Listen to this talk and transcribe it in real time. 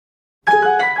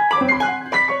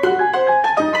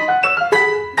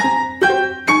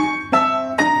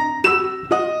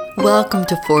Welcome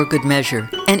to For Good Measure,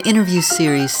 an interview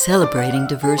series celebrating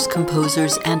diverse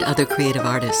composers and other creative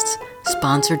artists,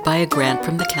 sponsored by a grant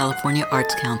from the California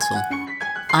Arts Council.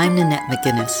 I'm Nanette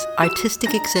McGinnis,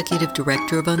 Artistic Executive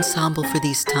Director of Ensemble for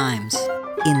These Times.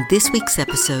 In this week's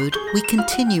episode, we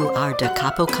continue our Da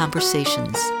Capo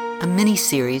Conversations, a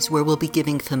mini-series where we'll be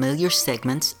giving familiar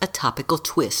segments a topical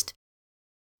twist.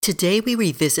 Today we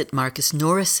revisit Marcus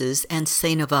Norris's and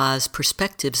Novaa's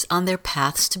perspectives on their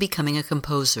paths to becoming a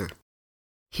composer.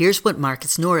 Here's what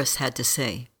Marcus Norris had to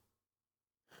say.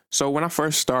 So when I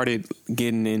first started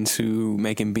getting into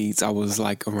making beats, I was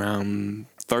like around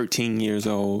 13 years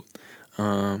old.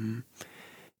 And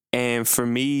for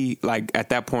me, like at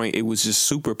that point, it was just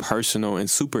super personal and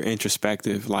super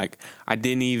introspective. Like I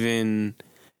didn't even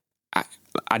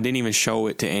show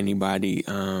it to anybody.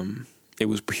 It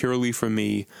was purely for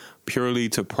me, purely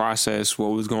to process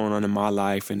what was going on in my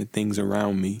life and the things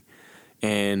around me.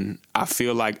 And I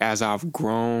feel like as I've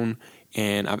grown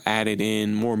and I've added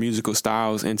in more musical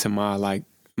styles into my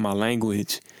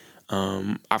language,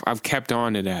 I've kept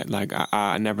on to that. Like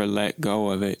I never let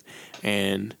go of it.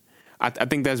 And I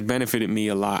think that's benefited me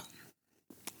a lot.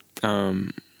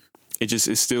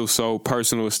 It's still so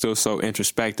personal. It's still so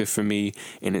introspective for me.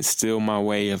 And it's still my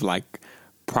way of like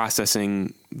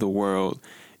processing the world.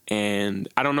 And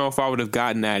I don't know if I would have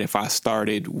gotten that if I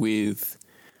started with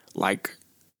like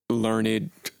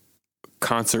learned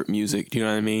concert music. Do you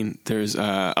know what I mean? There's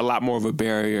a lot more of a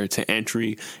barrier to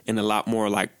entry and a lot more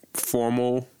like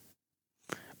formal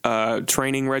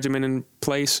training regimen in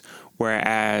place.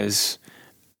 Whereas,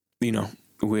 you know,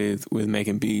 with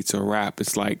making beats or rap,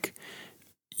 it's like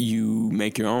you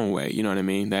make your own way. You know what I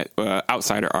mean? That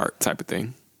outsider art type of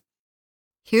thing.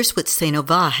 Here's what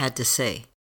Novaa had to say.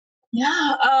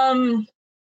 Yeah, I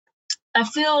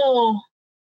feel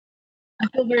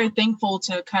very thankful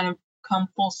to kind of come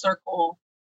full circle,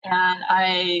 and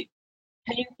I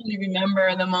painfully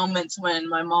remember the moments when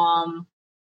my mom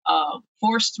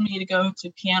forced me to go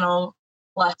to piano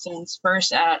lessons,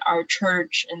 first at our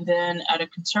church and then at a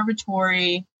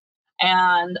conservatory,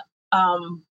 and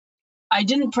I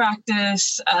didn't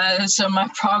practice, so my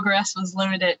progress was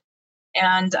limited.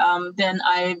 And then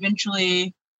I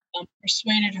eventually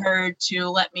persuaded her to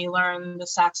let me learn the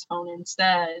saxophone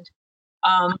instead.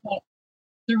 But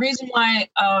the reason why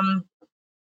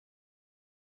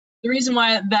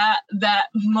that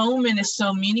moment is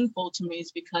so meaningful to me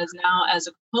is because now as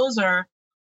a composer,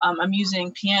 I'm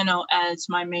using piano as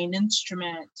my main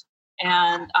instrument,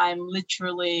 and I'm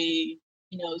literally,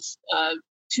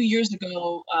 2 years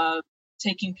ago,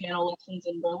 taking piano lessons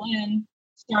in Berlin,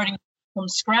 starting from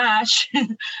scratch,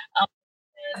 and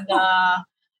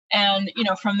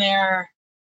from there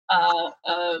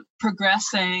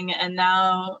progressing. And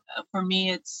now for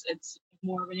me, it's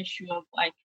more of an issue of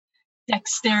like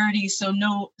dexterity. So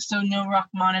no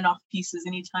Rachmaninoff pieces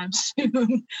anytime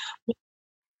soon.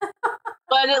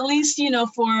 But at least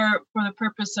for the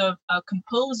purpose of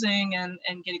composing and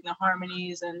getting the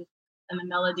harmonies and the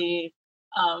melody.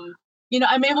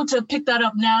 I'm able to pick that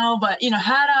up now, but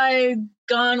had I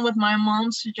gone with my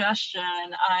mom's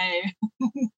suggestion,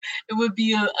 it would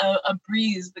be a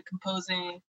breeze, the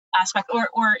composing aspect,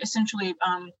 or essentially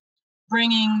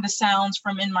bringing the sounds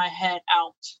from in my head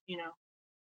out.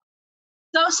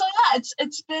 So yeah,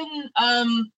 it's been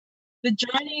the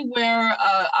journey where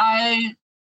I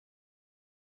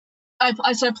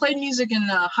played music in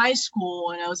high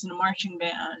school, and I was in a marching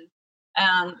band.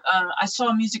 And I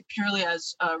saw music purely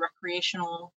as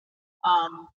recreational.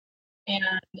 And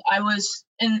I was,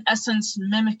 in essence,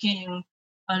 mimicking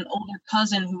an older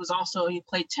cousin who was he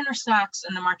played tenor sax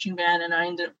in the marching band, and I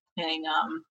ended up playing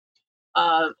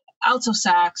alto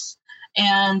sax.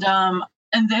 And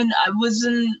then I was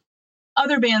in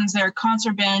other bands there,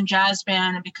 concert band, jazz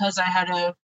band, and because I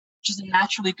had just a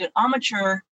naturally good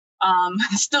amateur,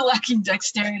 still lacking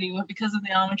dexterity, but because of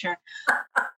the amateur,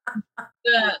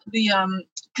 the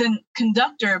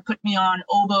conductor put me on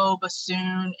oboe,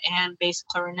 bassoon, and bass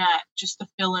clarinet just to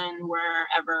fill in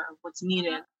wherever was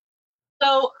needed.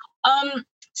 So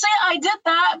I did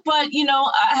that, but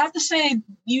I have to say,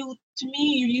 you're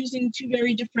using two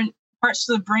very different parts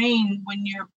of the brain when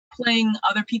you're playing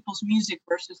other people's music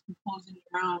versus composing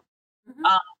your own.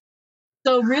 Mm-hmm.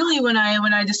 So really, when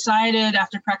I decided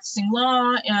after practicing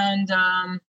law and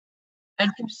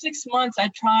for 6 months, I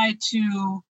tried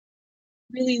to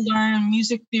really learn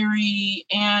music theory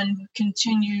and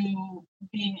continue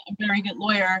being a very good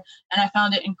lawyer. And I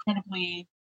found it incredibly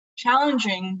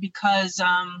challenging because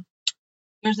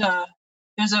there's a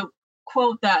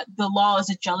quote that the law is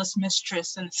a jealous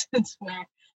mistress, in a sense where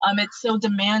it's so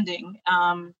demanding.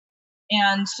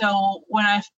 And so when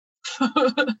I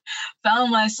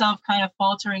found myself kind of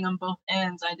faltering on both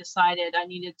ends, I decided I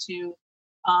needed to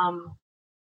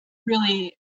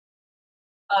really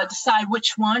decide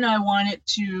which one I wanted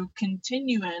to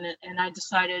continue in, and I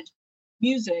decided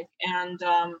music. And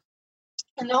the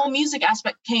whole music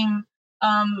aspect came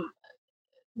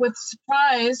with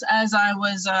surprise as I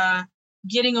was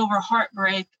getting over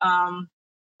heartbreak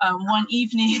one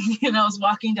evening. I was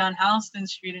walking down Houston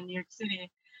Street in New York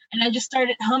City, and I just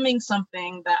started humming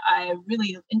something that I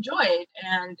really enjoyed,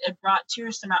 and it brought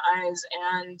tears to my eyes,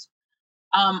 and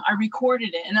I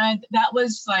recorded it, and that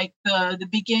was like the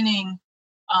beginning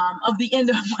of the end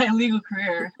of my legal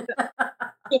career.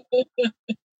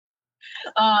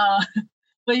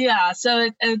 But yeah, so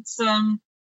it's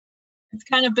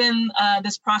kind of been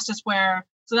this process where,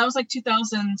 so that was like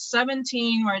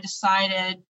 2017 where I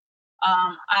decided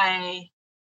I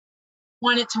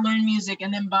wanted to learn music,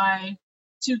 and then by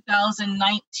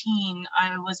 2019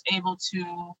 I was able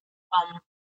to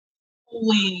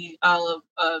fully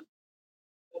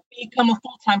become a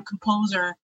full-time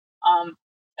composer,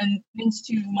 and thanks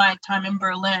to my time in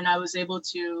Berlin, I was able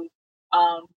to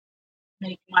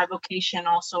make my vocation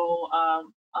also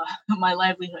my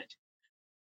livelihood.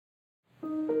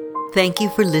 Thank you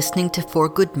for listening to For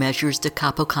Good Measures Da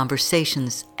Capo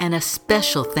Conversations, and a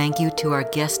special thank you to our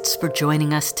guests for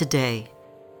joining us today.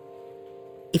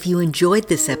 If you enjoyed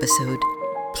this episode,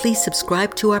 please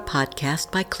subscribe to our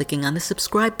podcast by clicking on the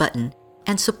subscribe button,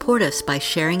 and support us by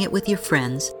sharing it with your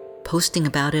friends, posting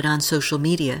about it on social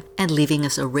media, and leaving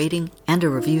us a rating and a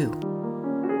review.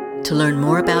 To learn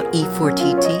more about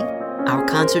E4TT, our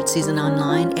concert season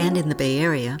online and in the Bay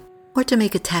Area, or to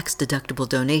make a tax-deductible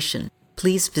donation,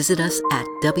 please visit us at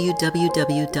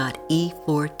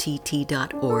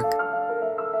www.e4tt.org.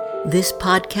 This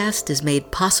podcast is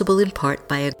made possible in part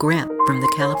by a grant from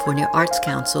the California Arts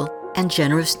Council and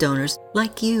generous donors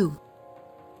like you.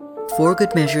 For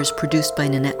Good Measures, produced by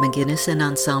Nanette McGuinness and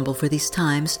Ensemble for These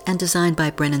Times, and designed by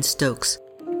Brennan Stokes,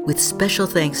 with special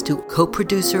thanks to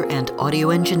co-producer and audio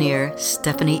engineer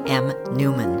Stephanie M.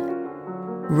 Newman.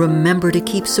 Remember to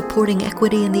keep supporting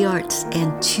equity in the arts,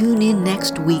 and tune in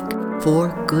next week for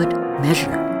Good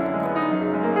Measure.